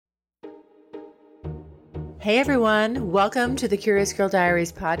Hey everyone, welcome to the Curious Girl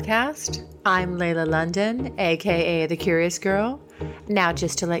Diaries podcast. I'm Layla London, aka The Curious Girl. Now,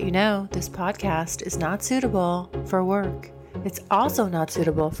 just to let you know, this podcast is not suitable for work. It's also not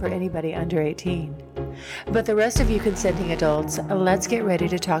suitable for anybody under 18. But the rest of you consenting adults, let's get ready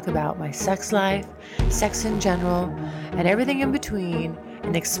to talk about my sex life, sex in general, and everything in between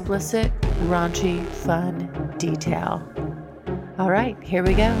in explicit, raunchy, fun detail. All right, here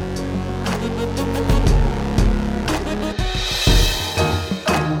we go.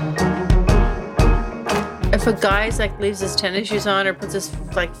 If a guy's leaves his tennis shoes on or puts his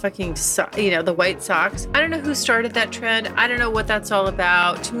fucking the white socks, I don't know who started that trend. I don't know what that's all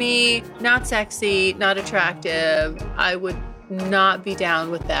about. To me, not sexy, not attractive. I would not be down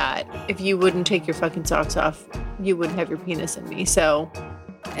with that. If you wouldn't take your fucking socks off, you wouldn't have your penis in me.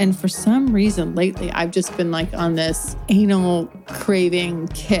 And for some reason lately, I've just been on this anal craving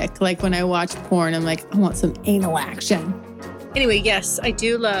kick. When I watch porn, I'm like, I want some anal action. Anyway, yes, I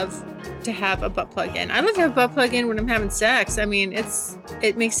do love to have a butt plug in. I love to have a butt plug in when I'm having sex. I mean, it's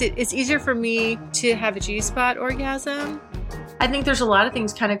easier for me to have a G-spot orgasm. I think there's a lot of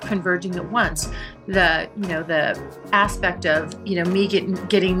things kind of converging at once. The aspect of, me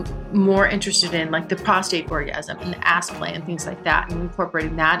getting more interested in the prostate orgasm and the ass play and things like that, and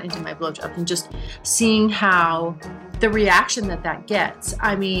incorporating that into my blowjob and just seeing how the reaction that gets.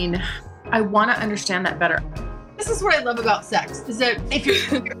 I mean, I want to understand that better. This is what I love about sex, is that if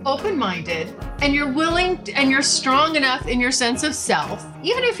you're open-minded and you're willing and you're strong enough in your sense of self,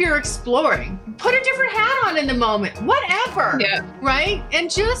 even if you're exploring, put a different hat on in the moment, whatever, right?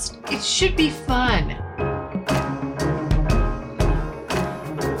 And it should be fun.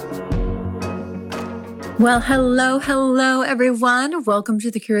 Well, hello, everyone. Welcome to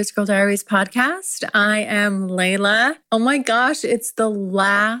the Curious Girl Diaries podcast. I am Layla. Oh my gosh, it's the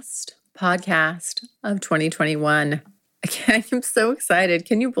last podcast of 2021. I'm so excited.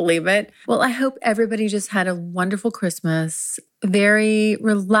 Can you believe it? Well, I hope everybody just had a wonderful Christmas. Very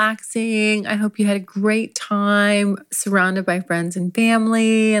relaxing. I hope you had a great time surrounded by friends and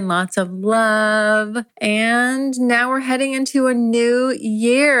family and lots of love. And now we're heading into a new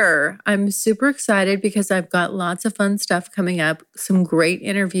year. I'm super excited because I've got lots of fun stuff coming up. Some great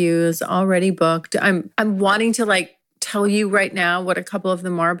interviews already booked. I'm wanting to tell you right now what a couple of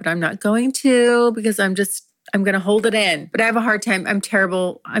them are, but I'm not going to because I'm going to hold it in. But I have a hard time. I'm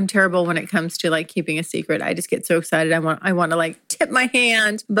terrible when it comes to keeping a secret. I just get so excited. I want to tip my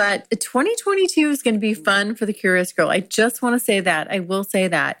hand. But 2022 is going to be fun for the Curious Girl. I just want to say that. I will say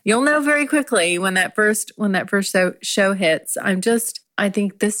that. You'll know very quickly when that first show hits. I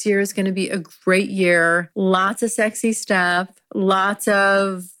think this year is going to be a great year. Lots of sexy stuff, lots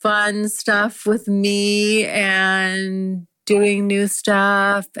of fun stuff with me and doing new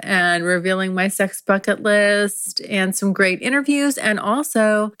stuff and revealing my sex bucket list and some great interviews. And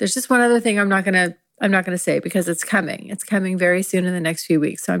also, there's just one other thing I'm not going to say because it's coming. It's coming very soon in the next few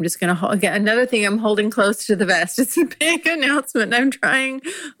weeks. So I'm just going to again, another thing I'm holding close to the vest. It's a big announcement. I'm trying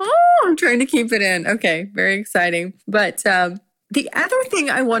to keep it in. Okay, very exciting. But the other thing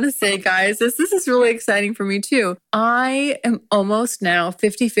I want to say, guys, is this is really exciting for me too. I am almost now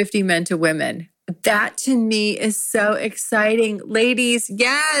 50-50 men to women. That to me is so exciting. Ladies,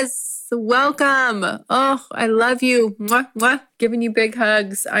 yes, welcome. Oh, I love you. Mwah, mwah. Giving you big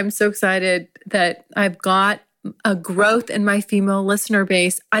hugs. I'm so excited that I've got a growth in my female listener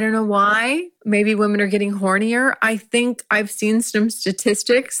base. I don't know why. Maybe women are getting hornier. I think I've seen some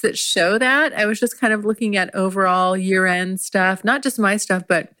statistics that show that. I was just kind of looking at overall year-end stuff, not just my stuff,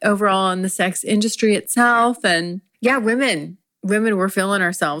 but overall in the sex industry itself. And yeah, women, we're feeling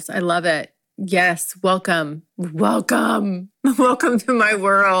ourselves. I love it. Yes, welcome to my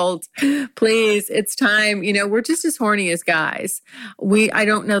world. Please, it's time. We're just as horny as guys. I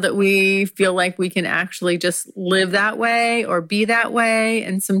don't know that we feel like we can actually just live that way or be that way.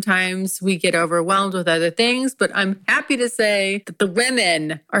 And sometimes we get overwhelmed with other things, but I'm happy to say that the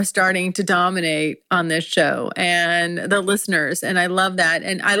women are starting to dominate on this show and the listeners. And I love that.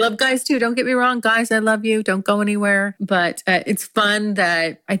 And I love guys too. Don't get me wrong, guys, I love you. Don't go anywhere. But it's fun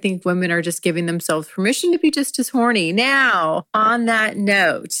that I think women are just giving themselves permission to be just as horny. Now, on that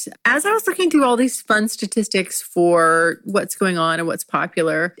note, as I was looking through all these fun statistics for what's going on and what's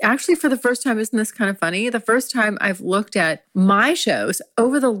popular, actually for the first time, isn't this kind of funny? The first time I've looked at my shows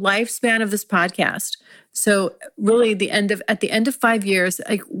over the lifespan of this podcast. So really at the end of 5 years,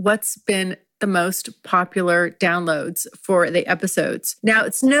 what's been the most popular downloads for the episodes. Now,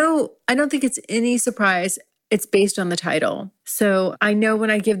 I don't think it's any surprise. It's based on the title. So I know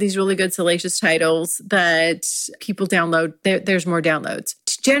when I give these really good salacious titles that people download, there's more downloads.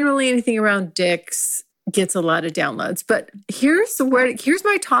 Generally anything around dicks, gets a lot of downloads. But here's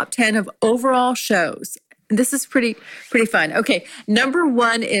my top 10 of overall shows. This is pretty fun. Okay, number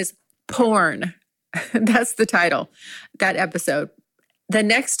 1 is porn. That's the title, that episode. The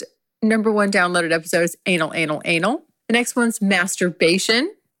next number 1 downloaded episode is anal, anal, anal. The next one's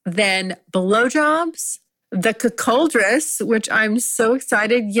masturbation. Then blowjobs. The cuckoldress, which I'm so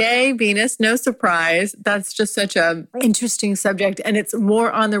excited. Yay, Venus, no surprise. That's just such an interesting subject, and it's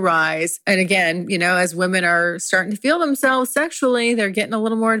more on the rise. And again, as women are starting to feel themselves sexually, they're getting a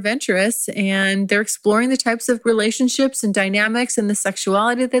little more adventurous, and they're exploring the types of relationships and dynamics and the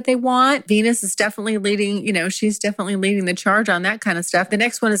sexuality that they want. Venus is definitely leading, she's definitely leading the charge on that kind of stuff. The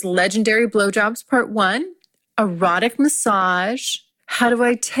next one is Legendary Blowjobs Part 1, Erotic Massage, How Do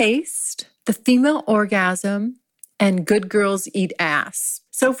I Taste? The Female Orgasm, and Good Girls Eat Ass.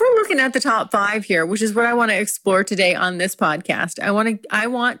 So if we're looking at the top 5 here, which is what I want to explore today on this podcast, I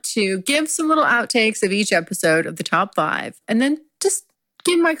want to give some little outtakes of each episode of the top 5 and then just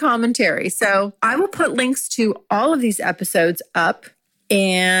give my commentary. So I will put links to all of these episodes up,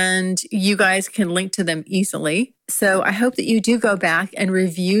 and you guys can link to them easily. So I hope that you do go back and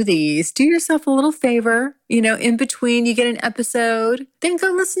review these. Do yourself a little favor, in between you get an episode, then go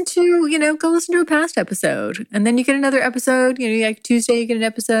listen to a past episode. And then you get another episode, like Tuesday you get an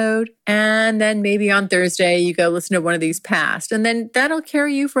episode. And then maybe on Thursday you go listen to one of these past. And then that'll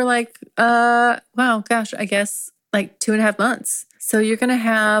carry you for I guess like 2.5 months. So you're going to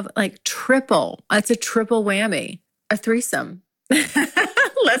have like triple. It's a triple whammy, a threesome.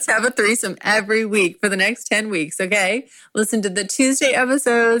 Let's have a threesome every week for the next 10 weeks, okay? Listen to the Tuesday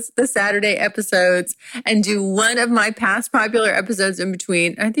episodes, the Saturday episodes, and do one of my past popular episodes in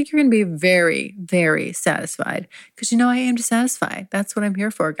between. I think you're going to be very, very satisfied because I aim to satisfy. That's what I'm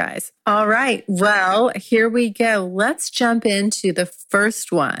here for, guys. All right, well, here we go. Let's jump into the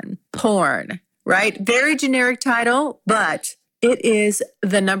first one, porn, right? Very generic title, but it is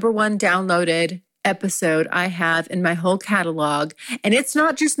the number 1 downloaded episode I have in my whole catalog. And it's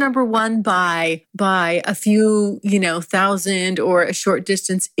not just number 1 by a few, thousand or a short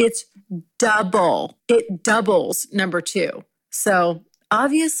distance. It's double. It doubles number 2. So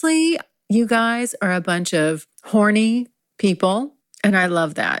obviously you guys are a bunch of horny people. And I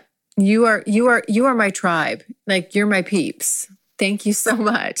love that. You are my tribe. Like you're my peeps. Thank you so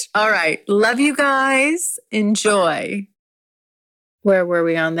much. All right. Love you guys. Enjoy. Where were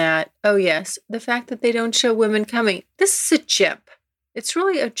we on that? Oh, yes. The fact that they don't show women coming. This is a chip. It's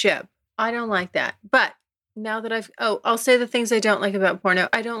really a chip. I don't like that. But now that I'll say the things I don't like about porno.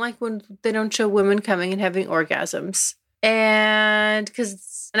 I don't like when they don't show women coming and having orgasms. And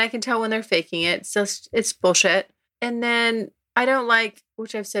I can tell when they're faking it. It's bullshit. And then I don't like,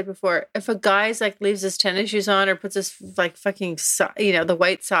 which I've said before, if a guy's leaves his tennis shoes on or puts his fucking, the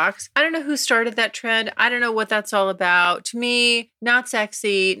white socks. I don't know who started that trend. I don't know what that's all about. To me, not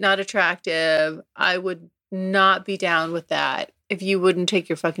sexy, not attractive. I would not be down with that. If you wouldn't take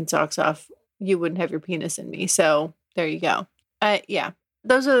your fucking socks off, you wouldn't have your penis in me. So there you go. Yeah.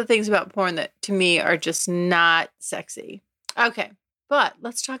 Those are the things about porn that to me are just not sexy. Okay. But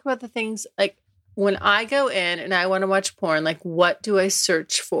let's talk about the things when I go in and I want to watch porn, what do I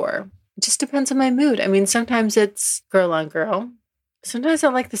search for? It just depends on my mood. I mean, sometimes it's girl on girl. Sometimes I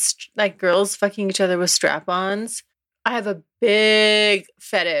like girls fucking each other with strap-ons. I have a big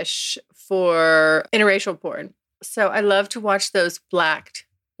fetish for interracial porn. So I love to watch those blacked,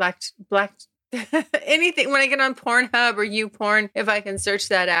 anything. When I get on Pornhub or YouPorn, if I can search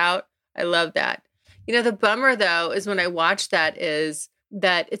that out, I love that. The bummer though, is when I watch that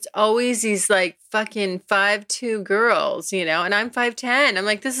that it's always these fucking 5'2" girls, and I'm 5'10". I'm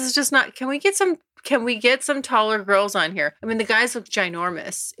like, this is just not, can we get some taller girls on here? I mean, the guys look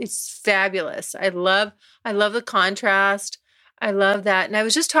ginormous. It's fabulous. I love the contrast. I love that. And I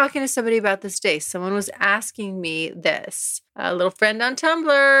was just talking to somebody about this today. Someone was asking me this, a little friend on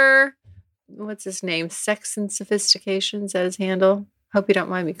Tumblr. What's his name? Sex and Sophistication, is that his handle? Hope you don't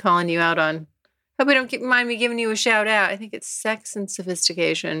mind me calling you out on Hope you don't mind me giving you a shout out. I think it's Sex and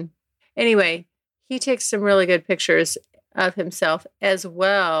Sophistication. Anyway, he takes some really good pictures of himself as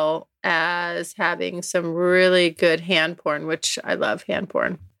well as having some really good hand porn, which I love hand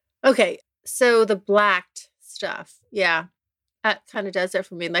porn. Okay, so the blacked stuff. Yeah, that kind of does it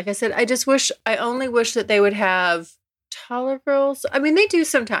for me. Like I said, I only wish that they would have taller girls. I mean, they do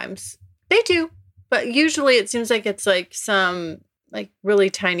sometimes. They do. But usually it seems like it's some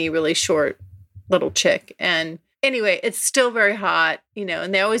really tiny, really short little chick. And anyway, it's still very hot,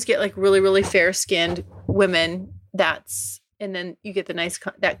 and they always get really, really fair skinned women. And then you get the nice,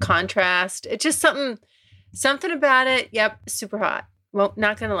 that contrast. It's just something about it. Yep. Super hot. Well,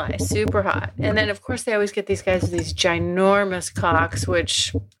 not going to lie, super hot. And then, of course, they always get these guys with these ginormous cocks,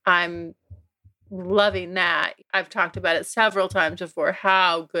 which I'm loving that. I've talked about it several times before,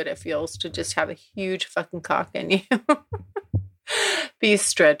 how good it feels to just have a huge fucking cock in you. Be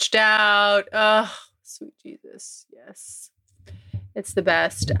stretched out. Oh, sweet Jesus. Yes. It's the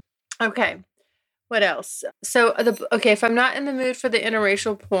best. Okay. What else? So, if I'm not in the mood for the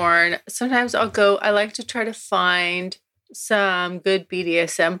interracial porn, sometimes I like to try to find some good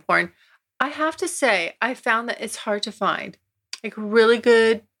BDSM porn. I have to say, I found that it's hard to find. Like really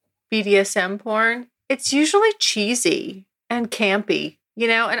good BDSM porn. It's usually cheesy and campy,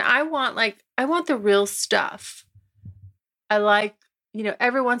 and I want the real stuff. I like,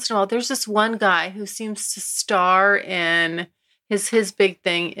 every once in a while, there's this one guy who seems to star in his big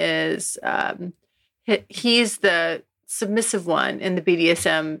thing is, he's the submissive one in the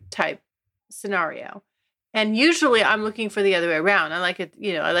BDSM type scenario. And usually I'm looking for the other way around. I like it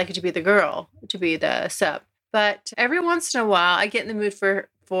to be the girl, to be the sub. But every once in a while I get in the mood for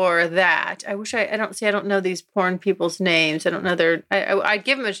that. I wish I don't know these porn people's names. I don't know I'd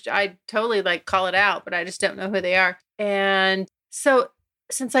give them I'd totally like call it out, but I just don't know who they are. And so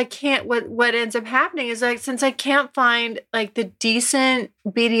since I can't, what ends up happening is like, since I can't find like the decent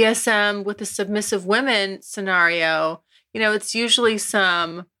BDSM with the submissive women scenario, it's usually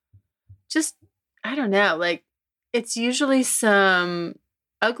some I don't know, like it's usually some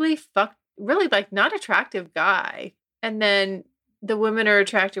ugly really like not attractive guy. And then the women are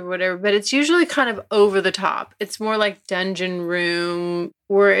attractive or whatever, but it's usually kind of over the top. It's more like dungeon room.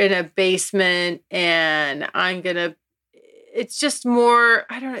 We're in a basement and it's just more,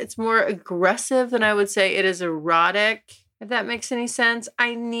 I don't know, it's more aggressive than I would say it is erotic, if that makes any sense.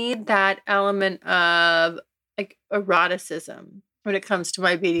 I need that element of like eroticism when it comes to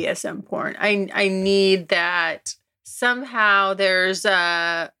my BDSM porn. I need that somehow there's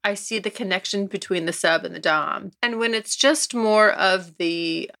I see the connection between the sub and the dom. And when it's just more of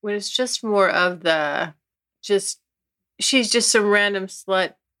the she's just some random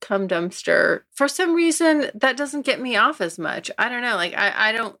slut cum dumpster, for some reason that doesn't get me off as much. I don't know. Like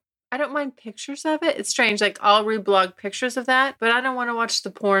I don't mind pictures of it. It's strange. Like I'll reblog pictures of that, but I don't want to watch the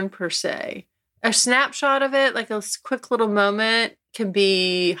porn per se. A snapshot of it, like a quick little moment, can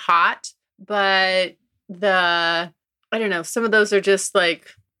be hot, but I don't know, some of those are just like,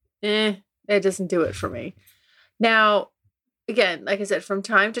 it doesn't do it for me. Now, again, like I said, from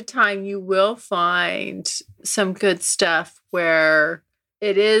time to time, you will find some good stuff where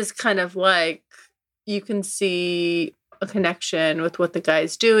it is kind of like you can see a connection with what the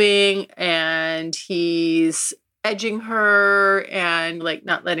guy's doing and he's edging her and like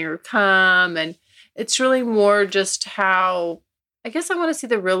not letting her come. And it's really more just how, I guess I want to see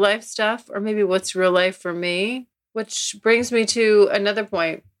the real life stuff, or maybe what's real life for me, which brings me to another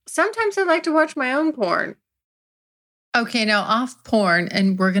point. Sometimes I like to watch my own porn. Okay, now off porn,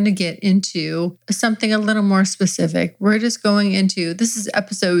 and we're going to get into something a little more specific. We're just going into, this is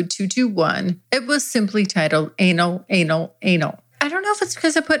episode 221. It was simply titled Anal, Anal, Anal. I don't know if it's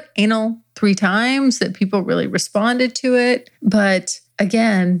because I put anal 3 times that people really responded to it. But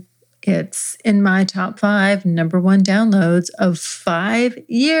again, it's in my top 5 number 1 downloads of 5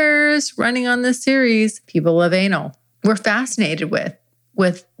 years running on this series. People love anal. We're fascinated with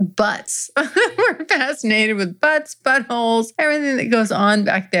butts. We're fascinated with butts, buttholes, everything that goes on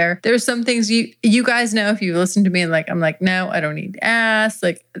back there. There's some things you guys know if you listen to me, like I'm like, no, I don't need ass.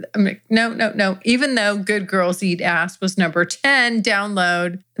 Like I'm like, no. Even though Good Girls Eat Ass was number 10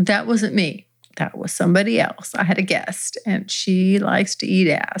 download, that wasn't me. That was somebody else. I had a guest and she likes to eat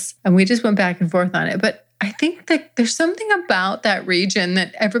ass. And we just went back and forth on it. But I think that there's something about that region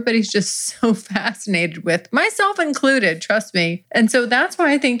that everybody's just so fascinated with, myself included, trust me. And so that's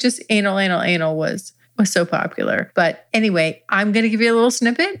why I think just anal, anal, anal was so popular. But anyway, I'm going to give you a little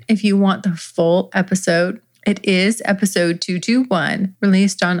snippet. If you want the full episode, it is episode 221,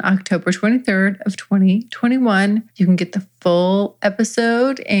 released on October 23rd of 2021. You can get the full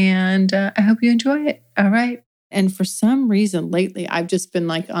episode and I hope you enjoy it. All right. And for some reason lately, I've just been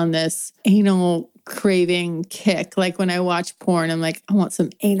like on this anal craving kick. Like when I watch porn, I'm like, I want some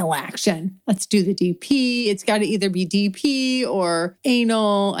anal action. Let's do the DP. It's got to either be DP or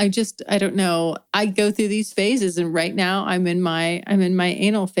anal. I don't know. I go through these phases and right now I'm in my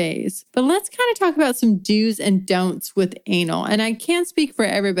anal phase. But let's kind of talk about some do's and don'ts with anal. And I can't speak for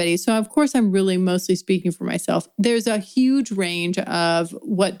everybody. So of course I'm really mostly speaking for myself. There's a huge range of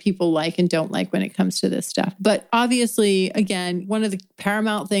what people like and don't like when it comes to this stuff. But obviously, again, one of the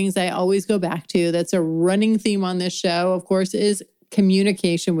paramount things I always go back to that's a running theme on this show, of course, is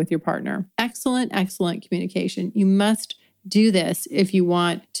communication with your partner. Excellent, excellent communication. You must do this if you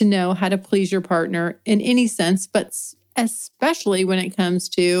want to know how to please your partner in any sense, but especially when it comes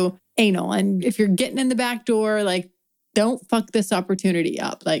to anal. And if you're getting in the back door, like, don't fuck this opportunity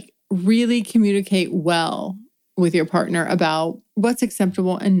up. Like, really communicate well with your partner about what's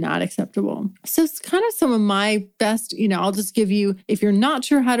acceptable and not acceptable. So it's kind of some of my best, I'll just give you, if you're not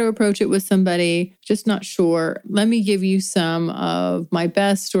sure how to approach it with somebody, just not sure, let me give you some of my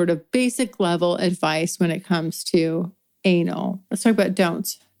best sort of basic level advice when it comes to anal. Let's talk about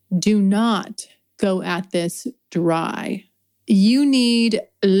don'ts. Do not go at this dry. You need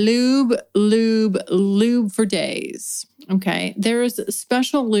lube for days. Okay. There's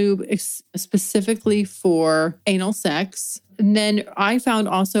special lube specifically for anal sex. And then I found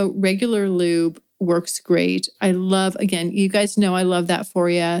also regular lube works great. I love, again, you guys know I love that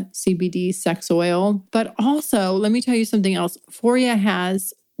Foria CBD sex oil. But also, let me tell you something else. Foria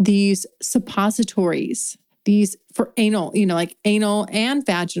has these suppositories. These for anal, like anal and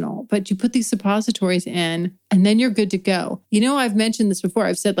vaginal, but you put these suppositories in and then you're good to go. I've mentioned this before.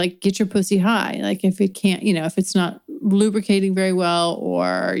 I've said, like, get your pussy high. Like, if it can't, if it's not lubricating very well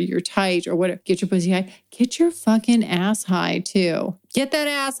or you're tight or whatever, get your pussy high. Get your fucking ass high too. Get that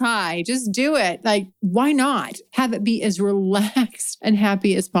ass high. Just do it. Like, why not? Have it be as relaxed and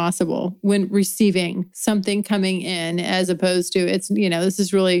happy as possible when receiving something coming in, as opposed to it's, this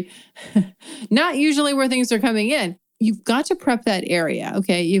is really not usually where things are coming in. You've got to prep that area,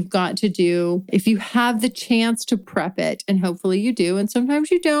 okay? You've got to do, if you have the chance to prep it, and hopefully you do, and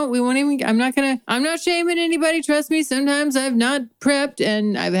sometimes you don't. I'm not shaming anybody. Trust me, sometimes I've not prepped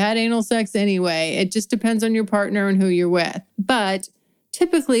and I've had anal sex anyway. It just depends on your partner and who you're with. But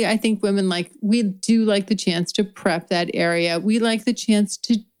typically, I think women we do like the chance to prep that area. We like the chance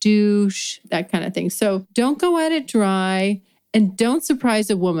to douche, that kind of thing. So don't go at it dry and don't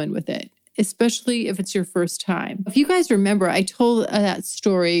surprise a woman with it, especially if it's your first time. If you guys remember, I told that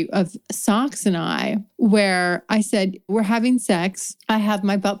story of Socks and I, where I said, we're having sex. I have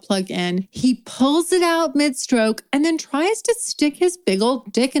my butt plug in. He pulls it out mid-stroke and then tries to stick his big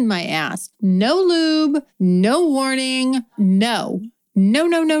old dick in my ass. No lube, no warning, no.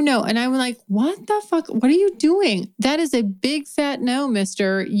 No. And I'm like, what the fuck? What are you doing? That is a big fat no,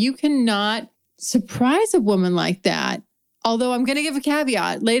 mister. You cannot surprise a woman like that. Although I'm going to give a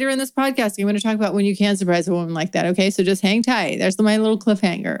caveat later in this podcast, I'm going to talk about when you can surprise a woman like that. Okay. So just hang tight. There's my little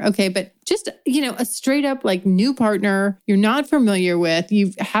cliffhanger. Okay. But just, a straight up new partner you're not familiar with,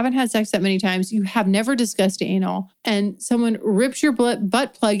 you haven't had sex that many times, you have never discussed anal, and someone rips your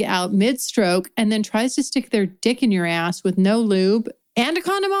butt plug out mid-stroke and then tries to stick their dick in your ass with no lube and a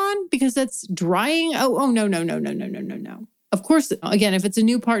condom on because that's drying. Oh, no. Of course, again, if it's a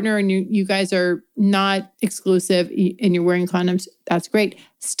new partner and you guys are not exclusive and you're wearing condoms, that's great.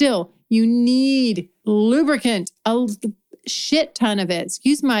 Still, you need lubricant, a shit ton of it.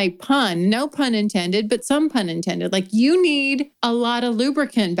 Excuse my pun, no pun intended, but some pun intended. You need a lot of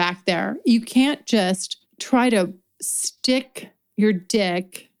lubricant back there. You can't just try to stick your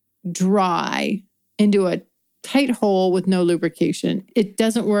dick dry into a tight hole with no lubrication. It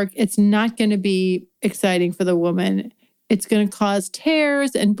doesn't work. It's not going to be exciting for the woman. It's going to cause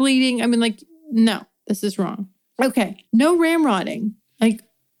tears and bleeding. No, this is wrong. Okay, no ramrodding.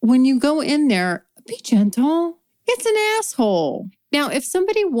 When you go in there, be gentle. It's an asshole. Now, if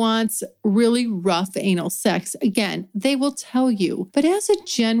somebody wants really rough anal sex, again, they will tell you. But as a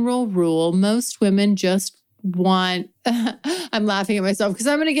general rule, most women just want, I'm laughing at myself because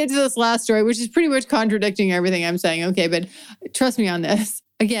I'm going to get to this last story, which is pretty much contradicting everything I'm saying. Okay, but trust me on this.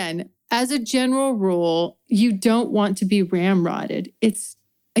 Again, as a general rule, you don't want to be ramrodded. It's,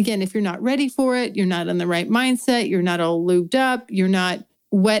 again, if you're not ready for it, you're not in the right mindset, you're not all lubed up, you're not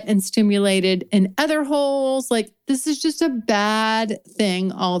wet and stimulated in other holes. This is just a bad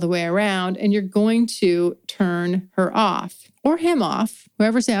thing all the way around, and you're going to turn her off or him off,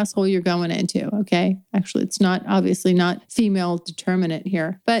 whoever's asshole you're going into, okay? Actually, it's obviously not female determinant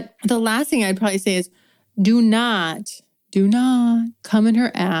here. But the last thing I'd probably say is do not come in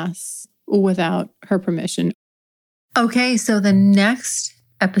her ass without her permission. Okay, so the next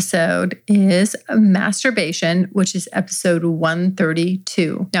episode is masturbation, which is episode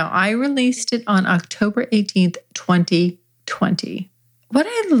 132. Now, I released it on October 18th, 2020. What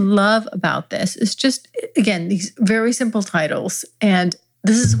I love about this is just, again, these very simple titles. And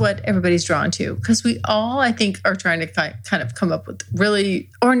this is what everybody's drawn to because we all, I think, are trying to kind of come up with really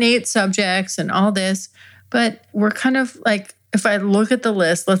ornate subjects and all this. But we're kind of if I look at the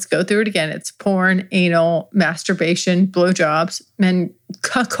list, let's go through it again. It's porn, anal, masturbation, blowjobs, and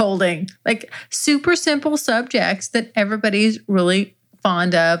cuckolding. Super simple subjects that everybody's really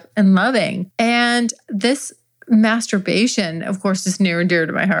fond of and loving. And this masturbation, of course, is near and dear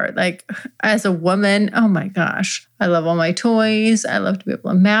to my heart. Like as a woman, oh my gosh, I love all my toys. I love to be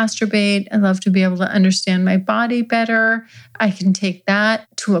able to masturbate. I love to be able to understand my body better. I can take that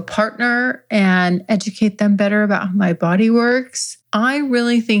to a partner and educate them better about how my body works. I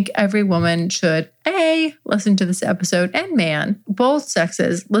really think every woman should, listen to this episode, and man, both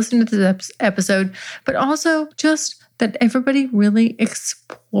sexes, listen to this episode, but also just that everybody really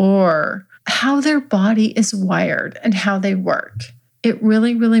explore how their body is wired and how they work. It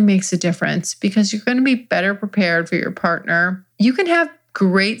really, really makes a difference because you're going to be better prepared for your partner. You can have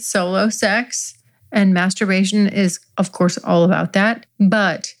great solo sex, and masturbation is, of course, all about that.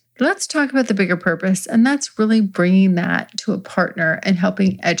 But let's talk about the bigger purpose, and that's really bringing that to a partner and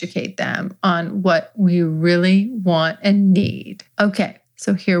helping educate them on what we really want and need. Okay,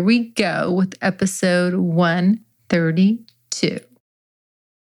 so here we go with episode 132.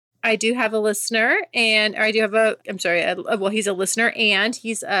 I do have a listener, and he's a listener, and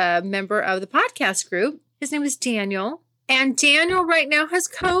he's a member of the podcast group. His name is Daniel, and Daniel right now has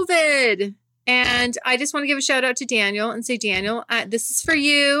COVID. And I just want to give a shout out to Daniel and say, Daniel, this is for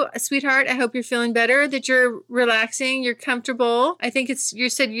you, sweetheart. I hope you're feeling better, that you're relaxing, you're comfortable. I think you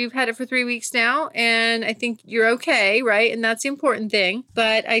said you've had it for 3 weeks now, and I think you're okay, right? And that's the important thing.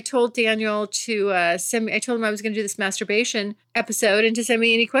 But I told Daniel to I told him I was going to do this masturbation episode and to send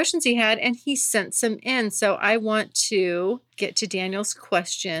me any questions he had, and he sent some in. So I want to get to Daniel's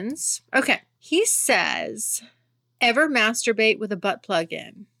questions. Okay. He says, ever masturbate with a butt plug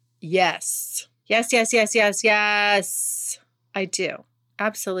in? Yes. Yes. I do.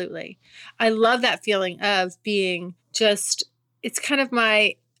 Absolutely. I love that feeling of being it's kind of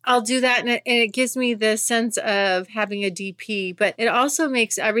I'll do that and it gives me the sense of having a DP, but it also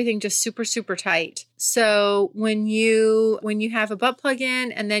makes everything just super, super tight. So when you have a butt plug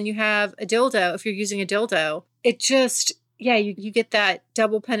in and then you have a dildo, if you're using a dildo, it just, you get that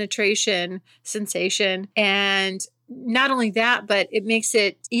double penetration sensation. And not only that, but it makes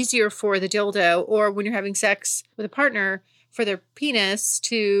it easier for the dildo, or when you're having sex with a partner, for their penis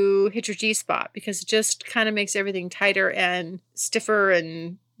to hit your G-spot, because it just kind of makes everything tighter and stiffer.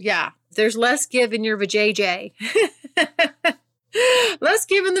 And there's less give in your vajayjay. Less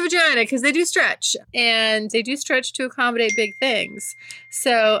give in the vagina, because they do stretch, and they do stretch to accommodate big things.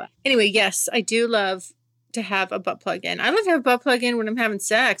 So anyway, yes, I do love to have a butt plug in. I love to have a butt plug in when I'm having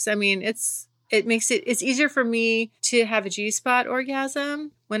sex. I mean, it's easier for me to have a G-spot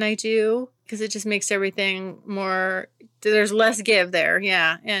orgasm when I do, because it just makes everything more, there's less give there.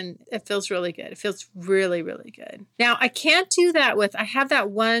 Yeah. And it feels really good. It feels really, really good. Now I can't do that I have that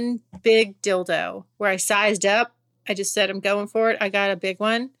one big dildo where I sized up. I just said, I'm going for it. I got a big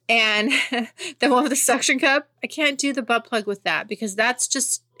one. And the one with the suction cup, I can't do the butt plug with that because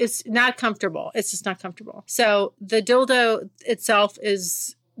it's not comfortable. It's just not comfortable. So the dildo itself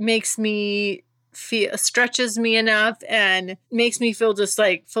stretches me enough and makes me feel just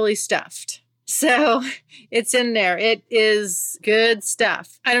like fully stuffed. So it's in there. It is good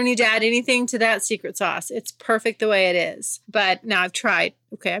stuff. I don't need to add anything to that secret sauce. It's perfect the way it is. But now I've tried.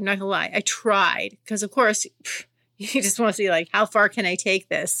 Okay, I'm not gonna lie. I tried because, of course, you just want to see, like, how far can I take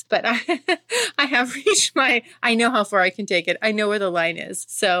this? But I have reached I know how far I can take it. I know where the line is.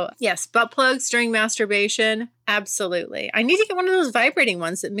 So yes, butt plugs during masturbation. Absolutely. I need to get one of those vibrating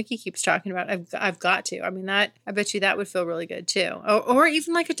ones that Mickey keeps talking about. I've got to. I mean, I bet you that would feel really good too. Or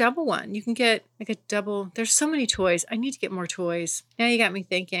even like a double one. You can get like a double. There's so many toys. I need to get more toys. Now you got me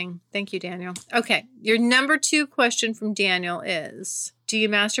thinking. Thank you, Daniel. Okay. Your number 2 question from Daniel is, do you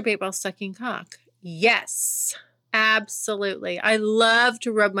masturbate while sucking cock? Yes. Absolutely. I love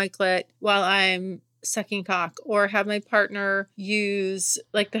to rub my clit while I'm sucking cock, or have my partner use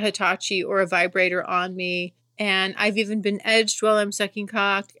like the Hitachi or a vibrator on me. And I've even been edged while I'm sucking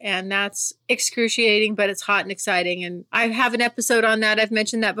cock, and that's excruciating, but it's hot and exciting. And I have an episode on that. I've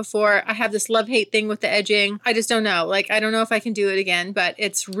mentioned that before. I have this love-hate thing with the edging. I just don't know. Like, I don't know if I can do it again, but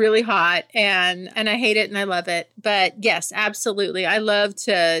it's really hot, and I hate it and I love it. But yes, absolutely. I love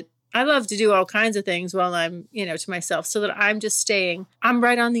to do all kinds of things while I'm, to myself, so that I'm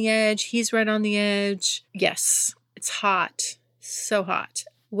right on the edge. He's right on the edge. Yes, it's hot. So hot.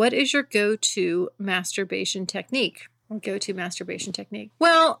 What is your go-to masturbation technique?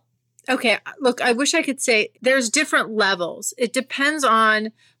 Well, okay, look, I wish I could say there's different levels. It depends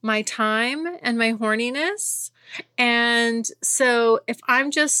on my time and my horniness. And so if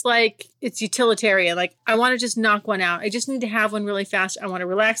I'm just like, it's utilitarian, like I want to just knock one out. I just need to have one really fast. I want to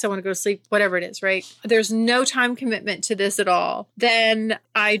relax. I want to go to sleep, whatever it is, right? There's no time commitment to this at all. Then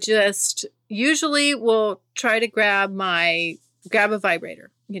I just usually will try to grab a vibrator,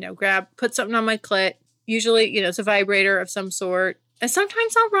 put something on my clit. Usually, it's a vibrator of some sort. And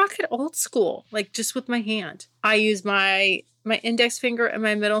sometimes I'll rock it old school, like just with my hand. I use my index finger and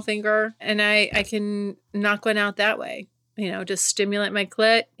my middle finger, and I can knock one out that way. Just stimulate my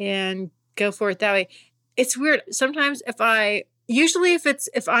clit and go for it that way. It's weird. Sometimes if I'm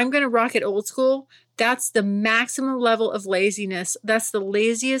going to rock it old school, that's the maximum level of laziness. That's the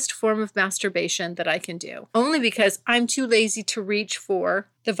laziest form of masturbation that I can do. Only because I'm too lazy to reach for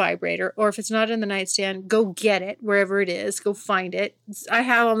the vibrator, or if it's not in the nightstand, go get it wherever it is. Go find it. I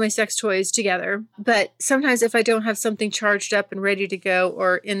have all my sex toys together, but sometimes if I don't have something charged up and ready to go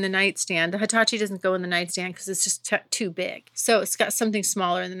or in the nightstand, the Hitachi doesn't go in the nightstand because it's just too big. So it's got something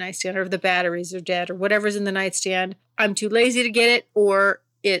smaller in the nightstand, or the batteries are dead, or whatever's in the nightstand. I'm too lazy to get it, or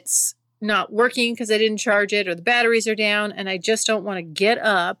it's not working because I didn't charge it, or the batteries are down and I just don't want to get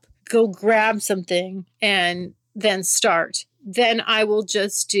up, go grab something and then start. Then I will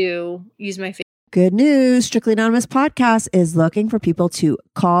just use my face. Good news. Strictly Anonymous Podcast is looking for people to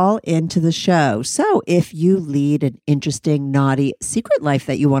call into the show. So if you lead an interesting, naughty secret life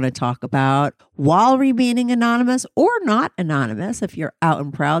that you want to talk about while remaining anonymous or not anonymous, if you're out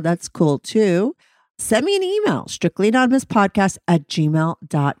and proud, that's cool too. Send me an email,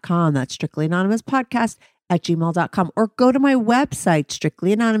 strictlyanonymouspodcast@gmail.com. That's strictlyanonymouspodcast@gmail.com. Or go to my website,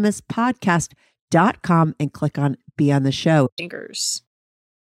 strictlyanonymouspodcast.com, and click on Be on the Show. Fingers.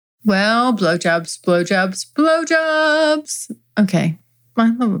 Well, blowjobs. Okay. I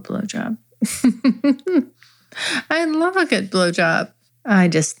love a blowjob. I love a good blowjob. I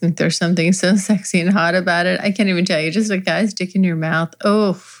just think there's something so sexy and hot about it. I can't even tell you. Just a guy's dick in your mouth.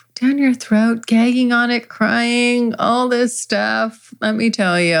 Oh, down your throat, gagging on it, crying, all this stuff. Let me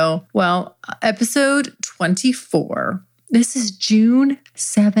tell you. Well, episode 24. This is June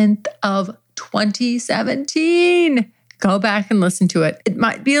 7th of 2017. Go back and listen to it. It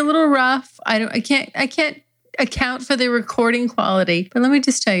might be a little rough. I can't account for the recording quality, but let me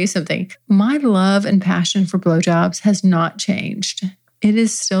just tell you something. My love and passion for blowjobs has not changed. It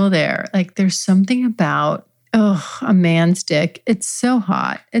is still there. Like there's something about a man's dick. It's so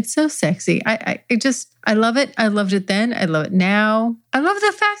hot. It's so sexy. I love it. I loved it then. I love it now. I love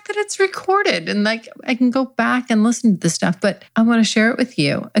the fact that it's recorded and like I can go back and listen to the stuff, but I want to share it with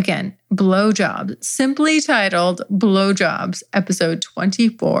you. Again, Blowjobs, simply titled Blowjobs, episode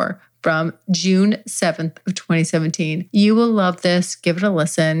 24 from June 7th of 2017. You will love this. Give it a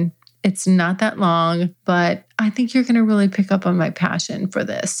listen. It's not that long, but I think you're going to really pick up on my passion for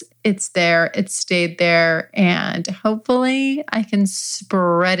this. It's there, it stayed there, and hopefully I can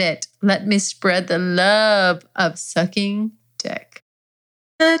spread it. Let me spread the love of sucking dick.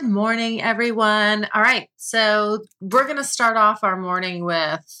 Good morning, everyone. All right, so we're going to start off our morning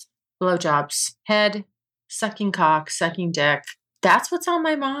with blowjobs. Head, sucking cock, sucking dick. That's what's on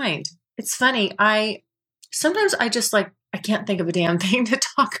my mind. It's funny. Sometimes I can't think of a damn thing to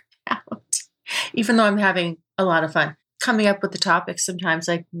talk about, even though I'm having a lot of fun coming up with the topics sometimes,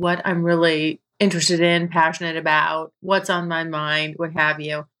 like what I'm really interested in, passionate about, what's on my mind, what have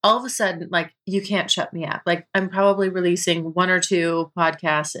you. All of a sudden, like you can't shut me up. Like I'm probably releasing 1 or 2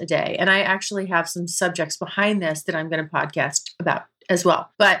 podcasts a day. And I actually have some subjects behind this that I'm going to podcast about as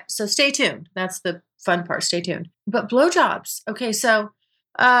well. But so stay tuned. That's the fun part. Stay tuned. But blowjobs. Okay. So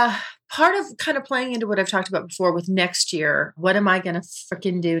part of kind of playing into what I've talked about before with next year, what am I going to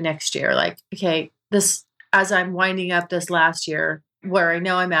freaking do next year? Like, okay, as I'm winding up this last year, where I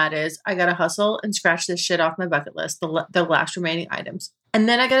know I'm at is I got to hustle and scratch this shit off my bucket list, the last remaining items. And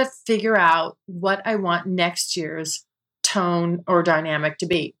then I got to figure out what I want next year's tone or dynamic to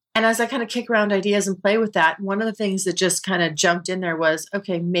be. And as I kind of kick around ideas and play with that, one of the things that just kind of jumped in there was,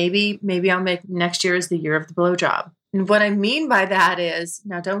 okay, maybe I'll make next year as the year of the blowjob. And what I mean by that is,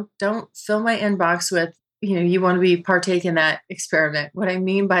 now don't fill my inbox with, you want to be partake in that experiment. What I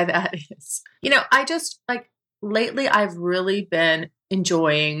mean by that is, I just lately I've really been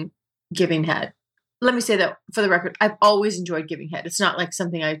enjoying giving head. Let me say that for the record, I've always enjoyed giving head. It's not like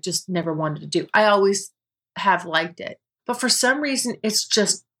something I just never wanted to do. I always have liked it. But for some reason, it's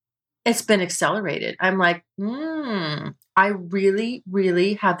been accelerated. I'm like, I really,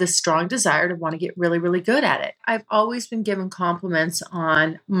 really have this strong desire to want to get really, really good at it. I've always been given compliments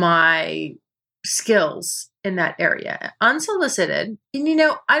on my skills in that area, unsolicited. And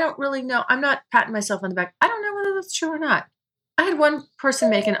I don't really know. I'm not patting myself on the back. I don't know whether that's true or not. I had one person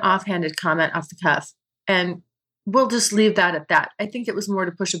make an offhanded comment off the cuff, and we'll just leave that at that. I think it was more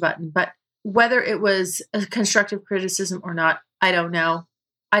to push a button, but whether it was a constructive criticism or not, I don't know.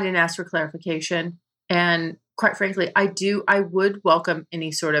 I didn't ask for clarification. And quite frankly, I would welcome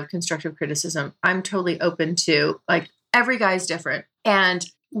any sort of constructive criticism. I'm totally open to, every guy's different. And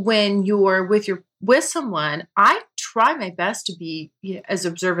when you're with your with someone, I try my best to be as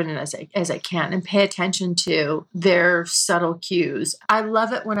observant as I can and pay attention to their subtle cues. I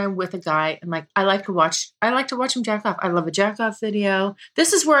love it when I'm with a guy and like I like to watch him jack off. I love a jack off video.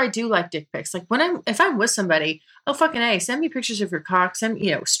 This is where I do like dick pics. Like if I'm with somebody, oh fucking A, send me pictures of your cock,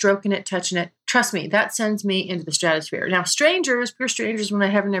 stroking it, touching it. Trust me, that sends me into the stratosphere. Now, pure strangers, when I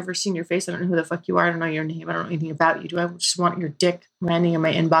haven't ever seen your face, I don't know who the fuck you are, I don't know your name, I don't know anything about you. Do I just want your dick landing in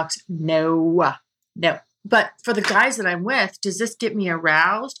my inbox? No. But for the guys that I'm with, does this get me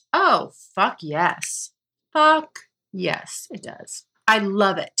aroused? Oh, fuck yes. Fuck yes, it does. I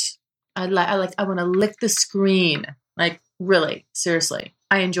love it. I want to lick the screen. Like, really, seriously,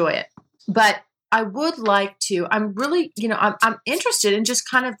 I enjoy it. But I would like to, I'm really, I'm interested in just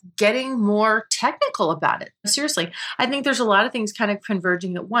kind of getting more technical about it. Seriously, I think there's a lot of things kind of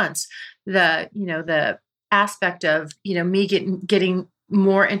converging at once. The aspect of, me getting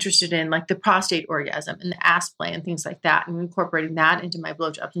more interested in like the prostate orgasm and the ass play and things like that, and incorporating that into my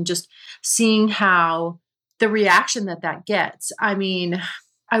blowjobs and just seeing how the reaction that gets. I mean,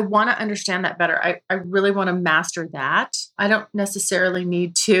 I want to understand that better. I really want to master that. I don't necessarily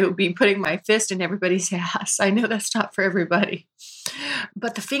need to be putting my fist in everybody's ass. I know that's not for everybody.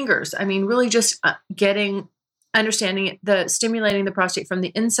 But the fingers, I mean, really just understanding stimulating the prostate from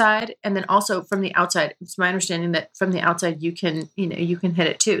the inside and then also from the outside. It's my understanding that from the outside, you can hit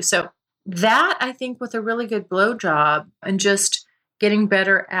it too. So that, I think, with a really good blowjob and just getting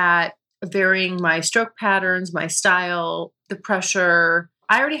better at varying my stroke patterns, my style, the pressure.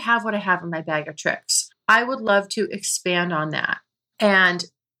 I already have what I have in my bag of tricks. I would love to expand on that. And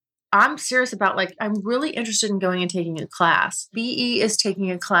I'm serious about, I'm really interested in going and taking a class. BE is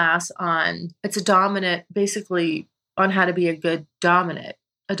taking a class it's a dominant, basically on how to be a good dominant,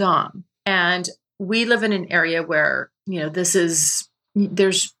 a dom. And we live in an area where, you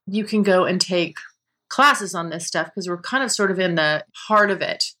can go and take classes on this stuff because we're kind of sort of in the heart of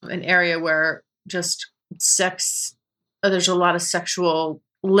it, an area where just sex, there's a lot of sexual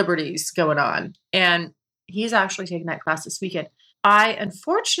liberties going on. And he's actually taking that class this weekend. I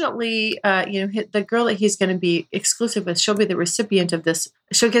unfortunately, the girl that he's going to be exclusive with, she'll be the recipient of this.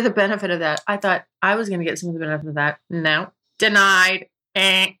 She'll get the benefit of that. I thought I was going to get some of the benefit of that. No, denied.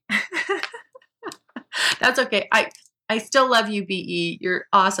 That's okay. I still love you, BE. You're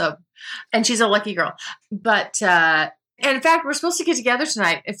awesome. And she's a lucky girl. But, and in fact, we're supposed to get together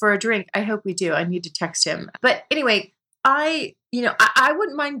tonight for a drink. I hope we do. I need to text him. But anyway, I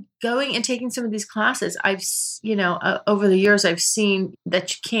wouldn't mind going and taking some of these classes. I've, over the years, I've seen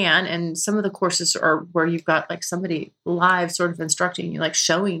that you can, and some of the courses are where you've got like somebody live sort of instructing you, like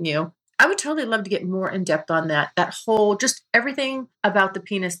showing you. I would totally love to get more in depth on that whole, just everything about the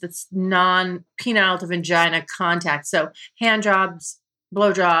penis that's non-penile to vagina contact. So hand jobs,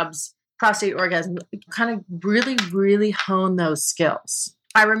 blow jobs, prostate orgasm, kind of really, really hone those skills.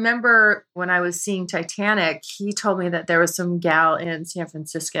 I remember when I was seeing Titanic, he told me that there was some gal in San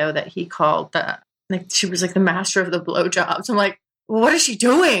Francisco that he called she was like the master of the blowjobs. I'm like, well, what is she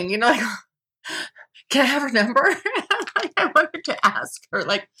doing? Can I have her number? I wanted to ask her,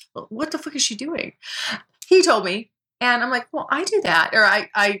 what the fuck is she doing? He told me, and I'm like, well, I do that, or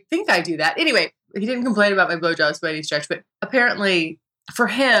I think I do that. Anyway, he didn't complain about my blowjobs by any stretch, but apparently for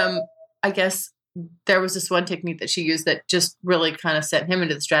him, I guess there was this one technique that she used that just really kind of sent him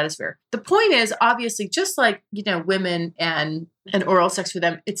into the stratosphere. The point is, obviously, just like, women and oral sex for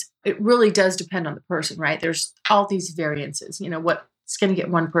them, it really does depend on the person, right? There's all these variances. What's going to get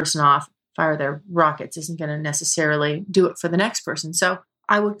one person off, fire their rockets, isn't going to necessarily do it for the next person. So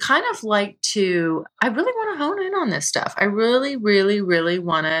I would kind of I really want to hone in on this stuff. I really, really, really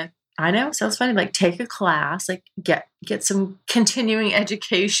want to, I know it sounds funny, take a class, get some continuing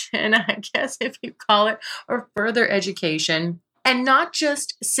education, I guess, if you call it, or further education, and not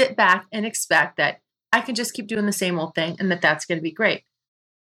just sit back and expect that I can just keep doing the same old thing and that's going to be great.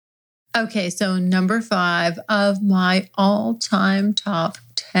 Okay, so number 5 of my all-time top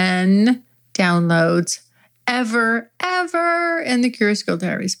 10 downloads ever in the Curious Girl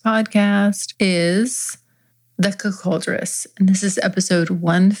Diaries podcast is The Cuckoldress. And this is episode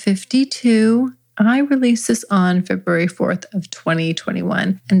 152. I released this on February 4th of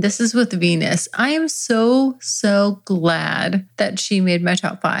 2021. And this is with Venus. I am so glad that she made my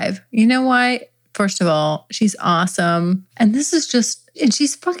top 5. You know why? First of all, she's awesome. And this is and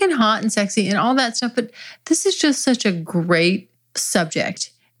she's fucking hot and sexy and all that stuff. But this is just such a great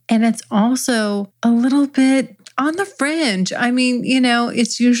subject. And it's also a little bit on the fringe. I mean,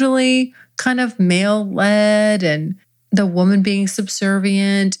 it's usually kind of male-led and the woman being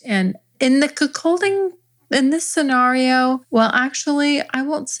subservient. And in the cuckolding, in this scenario, well, actually, I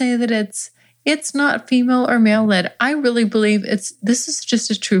won't say that it's it's not female or male led. I really believe this is just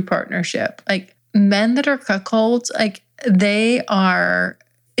a true partnership. Like men that are cuckolds, like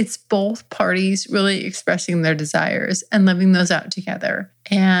it's both parties really expressing their desires and living those out together.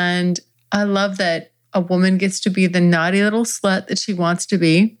 And I love that a woman gets to be the naughty little slut that she wants to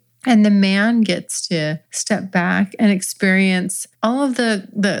be. And the man gets to step back and experience all of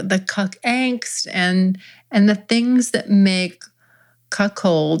the cuck angst and the things that make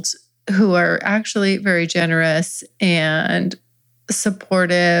cuckolds, who are actually very generous and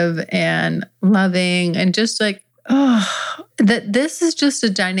supportive and loving and just like, that this is just a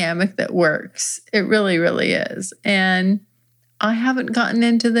dynamic that works. It really, really is. And I haven't gotten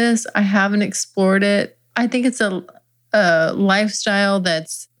into this. I haven't explored it. I think it's a lifestyle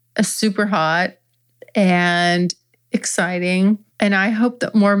that's super hot and exciting. And I hope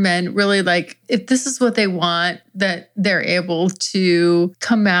that more men really like, if this is what they want, that they're able to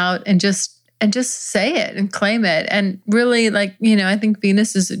come out and just say it and claim it. And really like, I think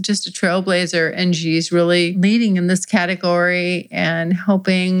Venus is just a trailblazer and she's really leading in this category and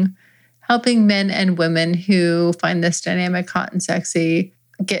helping men and women who find this dynamic hot and sexy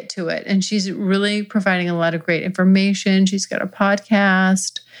get to it. And she's really providing a lot of great information. She's got a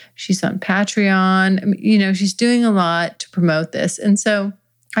podcast. She's on Patreon. I mean, she's doing a lot to promote this. And so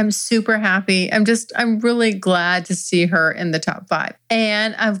I'm super happy. I'm really glad to see her in the top 5.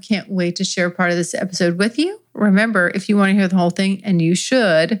 And I can't wait to share part of this episode with you. Remember, if you want to hear the whole thing, and you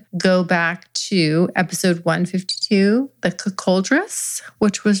should, go back to episode 152, The Cuckoldress,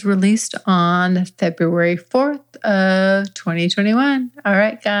 which was released on February 4th of 2021. All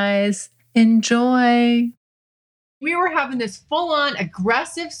right, guys, enjoy. We were having this full-on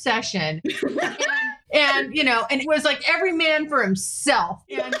aggressive session. And it was like every man for himself.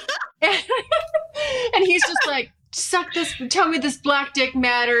 And he's just like, suck this, tell me this black dick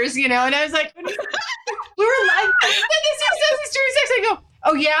matters, and I was like, we were like, this sex. I go,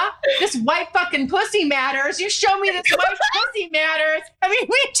 oh yeah, this white fucking pussy matters. You show me this white pussy matters. I mean,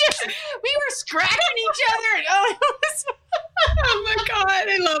 we were scratching each other. And, oh my God,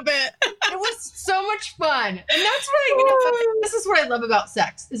 I love it. It was so much fun. And that's this is what I love about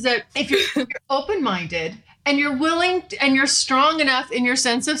sex, is that if you're open-minded and you're willing and you're strong enough in your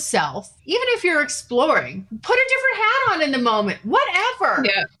sense of self, even if you're exploring, put a different hat on in the moment, whatever,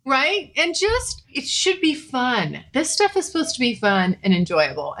 right? And it should be fun. This stuff is supposed to be fun and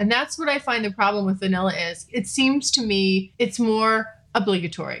enjoyable. And that's what I find the problem with vanilla is. It seems to me it's more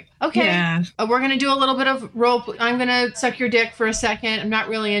obligatory. Okay, we're going to do a little bit of role. I'm going to suck your dick for a second. I'm not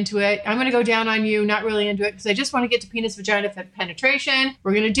really into it. I'm going to go down on you. Not really into it because I just want to get to penis vagina penetration.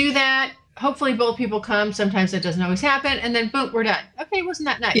 We're going to do that. Hopefully both people come. Sometimes that doesn't always happen. And then boom, we're done. Okay, wasn't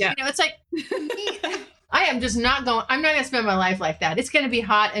that nice? Yeah. It's like, I'm not going to spend my life like that. It's going to be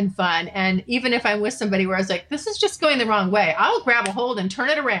hot and fun. And even if I'm with somebody where I was like, this is just going the wrong way, I'll grab a hold and turn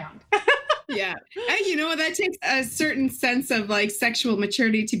it around. Yeah. And that takes a certain sense of like sexual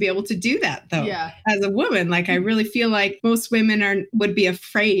maturity to be able to do that though. Yeah. As a woman, like I really feel like most women would be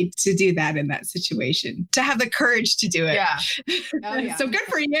afraid to do that in that situation, to have the courage to do it. Yeah. Oh, yeah. So good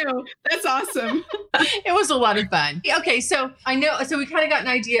for you. That's awesome. It was a lot of fun. Okay. So we kind of got an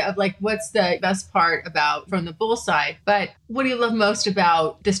idea of like, what's the best part about from the bull side, but what do you love most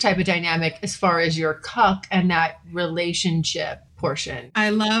about this type of dynamic as far as your cuck and that relationship portion? I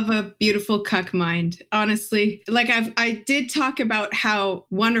love a beautiful cuck mind, honestly. Like I did talk about how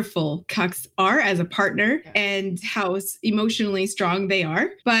wonderful cucks are as a partner and how emotionally strong they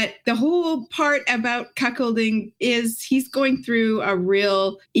are. But the whole part about cuckolding is he's going through a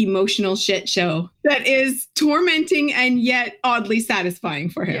real emotional shit show that is tormenting and yet oddly satisfying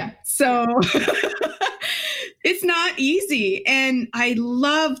for him. Yeah. So it's not easy. And I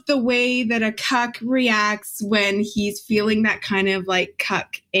love the way that a cuck reacts when he's feeling that kind of like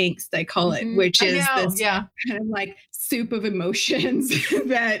cuck angst, I call it, which is this kind of like soup of emotions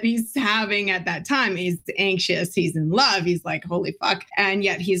that he's having at that time. He's anxious, he's in love, he's like, holy fuck. And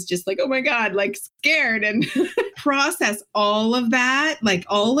yet he's just like, oh my God, like scared, and process all of that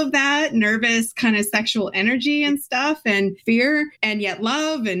nervous kind of sexual energy and stuff and fear, and yet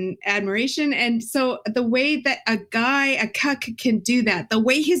love and admiration. And so the way that a cuck can do that, the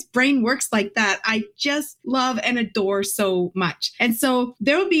way his brain works like that, I just love and adore so much. And so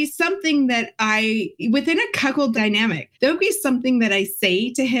there will be something that within a cuckold dynamic, there will be something that I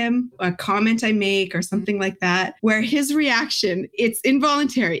say to him, a comment I make or something like that, where his reaction, it's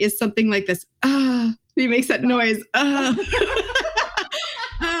involuntary, is something like this. He makes that noise. And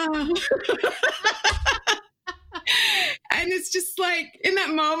it's just like, in that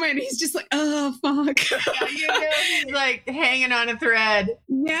moment, he's just like, oh, fuck. Yeah, he's like hanging on a thread.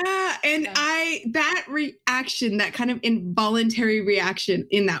 Yeah. And that reaction, that kind of involuntary reaction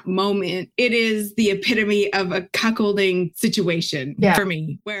in that moment, it is the epitome of a cuckolding situation for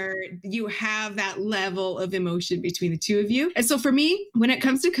me, where you have that level of emotion between the two of you. And so for me, when it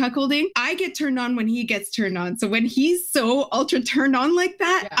comes to cuckolding, I get turned on when he gets turned on. So when he's so ultra turned on like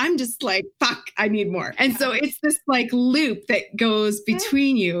that, I'm just like, fuck, I need more. And so it's this like loop that goes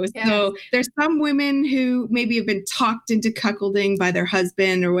between you. So there's some women who maybe have been talked into cuckolding by their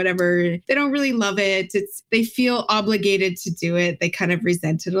husband or whatever. They don't really love it. They feel obligated to do it. They kind of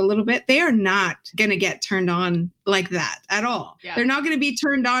resent it a little bit. They are not going to get turned on like that at all. Yeah. They're not going to be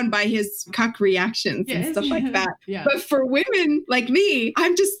turned on by his cuck reactions and stuff like that. But for women like me,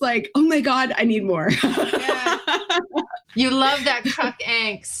 I'm just like, oh my God, I need more. You love that cuck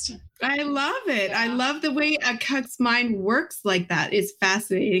angst. I love it. Yeah. I love the way a cuck's mind works like that. It's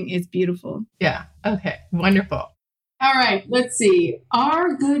fascinating. It's beautiful. Yeah. Okay. Wonderful. All right. Let's see.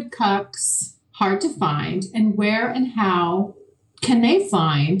 Are good cucks hard to find, and where and how can they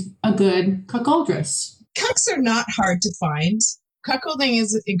find a good cuckoldress? Cucks are not hard to find. Cuckolding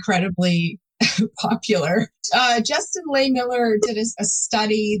is incredibly popular. Justin Leigh Miller did a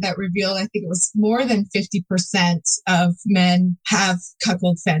study that revealed, I think it was more than 50% of men have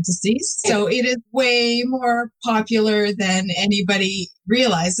cuckold fantasies. So it is way more popular than anybody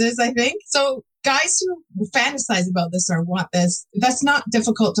realizes, I think. So guys who fantasize about this or want this, that's not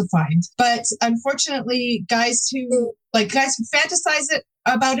difficult to find. But unfortunately, guys who fantasize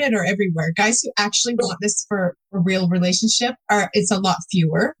about it are everywhere. Guys who actually want this for a real relationship it's a lot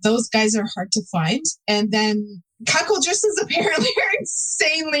fewer. Those guys are hard to find. And then cuckoldresses apparently are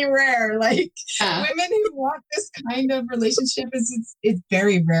insanely rare. Like women who want this kind of relationship is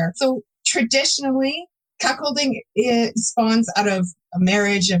very rare. So traditionally, cuckolding spawns out of a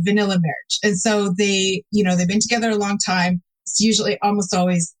marriage, a vanilla marriage. And so they've been together a long time. It's usually almost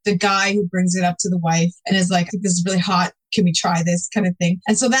always the guy who brings it up to the wife and is like, I think this is really hot. Can we try this kind of thing?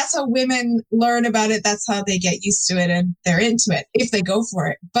 And so that's how women learn about it. That's how they get used to it and they're into it if they go for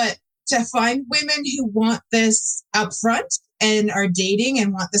it. But to find women who want this up front and are dating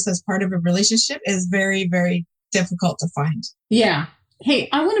and want this as part of a relationship is very, very difficult to find. Yeah. Hey,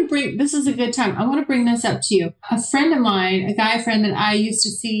 this is a good time. I want to bring this up to you. A friend of mine, a guy friend that I used to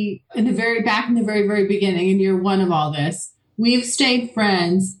see in the very beginning, in year one of all this, we've stayed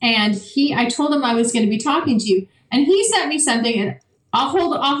friends. And I told him I was going to be talking to you, and he sent me something, and I'll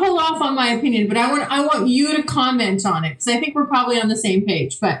hold off on my opinion, but I want you to comment on it, because I think we're probably on the same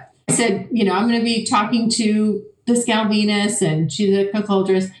page. But I said, I'm going to be talking to this gal Venus, and she's a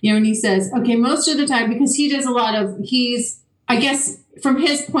cuckoldress, and he says, okay, most of the time, because he does I guess from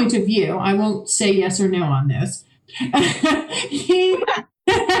his point of view, I won't say yes or no on this.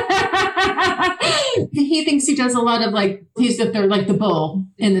 He thinks he does a lot of they're like the bull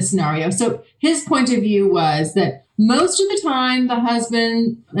in the scenario. So his point of view was that most of the time the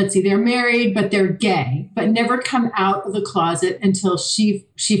husband, they're married, but they're gay, but never come out of the closet until she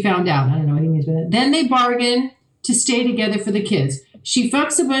found out. I don't know what he means by that. Then they bargain to stay together for the kids. She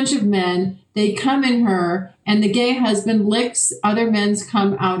fucks a bunch of men. They come in her, and the gay husband licks other men's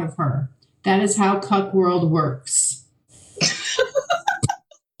cum out of her. That is how cuck world works.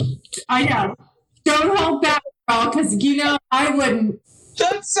 I know. Don't hold back, girl, because I wouldn't.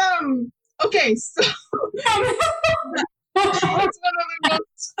 That's okay. So that's one of the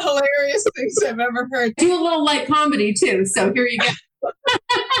most hilarious things I've ever heard. Do a little light comedy too. So here you go.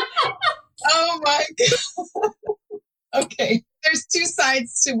 Oh my God. Okay. There's two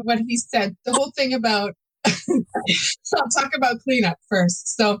sides to what he said. The whole thing about, I'll talk about cleanup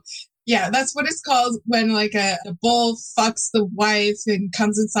first. So yeah, that's what it's called when a bull fucks the wife and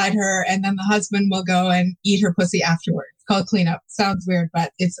comes inside her, and then the husband will go and eat her pussy afterwards. It's called cleanup. Sounds weird,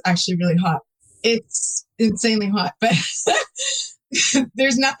 but it's actually really hot. It's insanely hot, but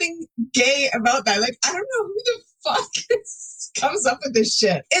there's nothing gay about that. I don't know who the fuck comes up with this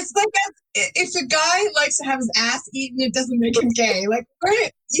shit. It's like that. If a guy likes to have his ass eaten, it doesn't make him gay. I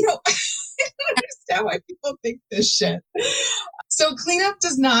don't understand why people think this shit. So cleanup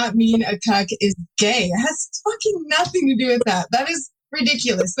does not mean a cuck is gay. It has fucking nothing to do with that. That is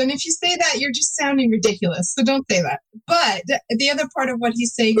ridiculous. And if you say that, you're just sounding ridiculous. So don't say that. But the other part of what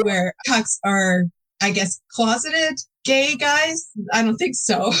he's saying where cucks are, I guess, closeted gay guys, I don't think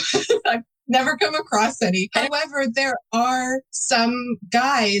so. I've never come across any. However, there are some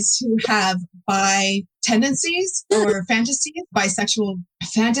guys who have bi tendencies or fantasies, bisexual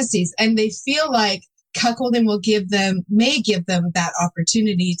fantasies, and they feel like cuckolding may give them that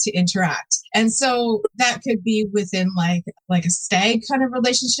opportunity to interact. And so that could be within like a stag kind of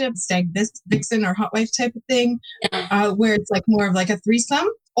relationship, stag vixen or hot wife type of thing, where it's like more of like a threesome.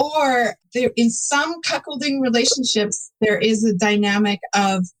 Or there, in some cuckolding relationships, there is a dynamic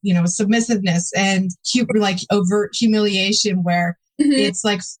of, submissiveness and like overt humiliation where it's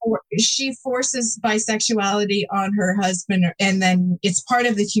like she forces bisexuality on her husband, and then it's part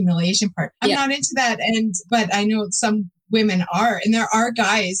of the humiliation part. I'm not into that, but I know some women are, and there are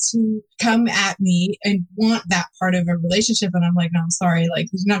guys who come at me and want that part of a relationship, and I'm like, no, I'm sorry, like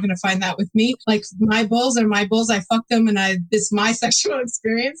you're not going to find that with me. Like my bulls are my bulls. I fuck them, and this is my sexual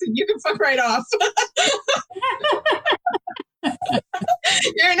experience, and you can fuck right off.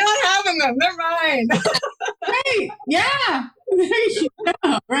 You're not having them. They're mine. Right. Yeah.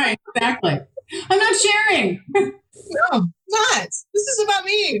 Right. Exactly. I'm not sharing. No, not. This is about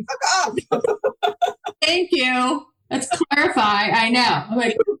me. Fuck off. Thank you. Let's clarify. I know. I'm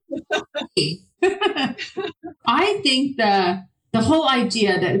like, I think the whole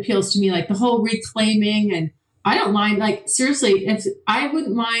idea that appeals to me, like the whole reclaiming, and I don't mind, like seriously, I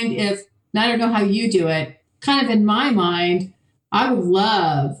wouldn't mind if, and I don't know how you do it, kind of in my mind, I would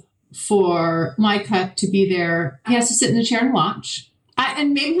love for my cuck to be there. He has to sit in the chair and watch.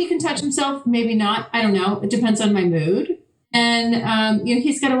 And maybe he can touch himself, maybe not. I don't know. It depends on my mood. And,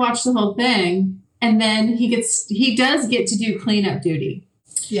 he's got to watch the whole thing. And then he does get to do cleanup duty.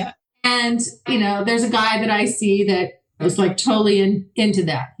 Yeah. And, there's a guy that I see that is like totally into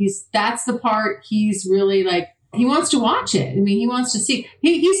that. That's the part he's really like, he wants to watch it. I mean, he wants to see,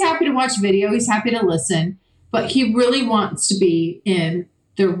 he's happy to watch video. He's happy to listen, but he really wants to be in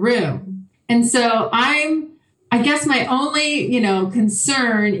the room. And so I guess my only,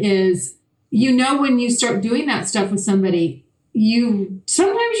 concern is, when you start doing that stuff with somebody,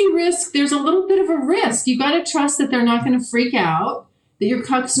 sometimes you risk, there's a little bit of a risk. You got to trust that they're not going to freak out, that your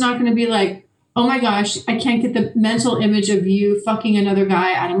cuck's not going to be like, oh my gosh, I can't get the mental image of you fucking another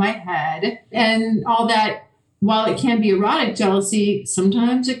guy out of my head. And all that, while it can be erotic jealousy,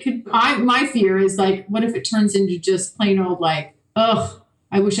 sometimes it could, my fear is like, what if it turns into just plain old like, ugh,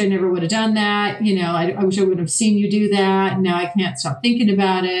 I wish I never would have done that. I wish I would have seen you do that. Now I can't stop thinking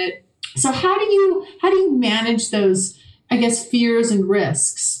about it. So how do you manage those, I guess, fears and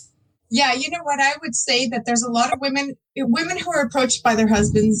risks? Yeah, you know what? I would say that there's a lot of women who are approached by their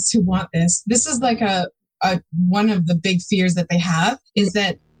husbands who want this. This is like a one of the big fears that they have, is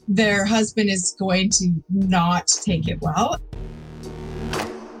that their husband is going to not take it well.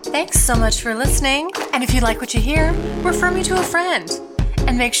 Thanks so much for listening. And if you like what you hear, refer me to a friend.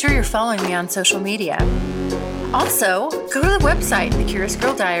 And make sure you're following me on social media. Also, go to the website,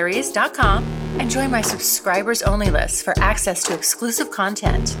 thecuriousgirldiaries.com, and join my subscribers only list for access to exclusive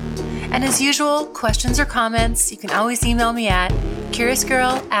content. And as usual, questions or comments, you can always email me at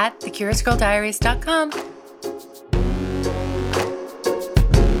curiousgirl@thecuriousgirldiaries.com.